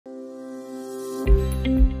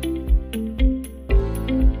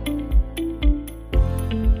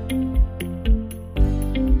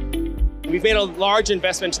We've made a large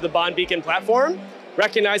investment to the Bond Beacon platform,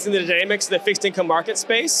 recognizing the dynamics of the fixed income market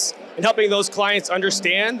space and helping those clients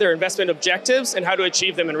understand their investment objectives and how to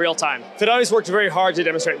achieve them in real time. Fidelity's worked very hard to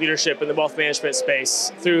demonstrate leadership in the wealth management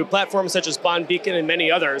space through platforms such as Bond Beacon and many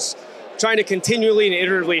others, trying to continually and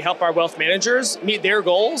iteratively help our wealth managers meet their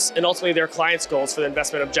goals and ultimately their clients' goals for their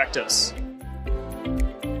investment objectives.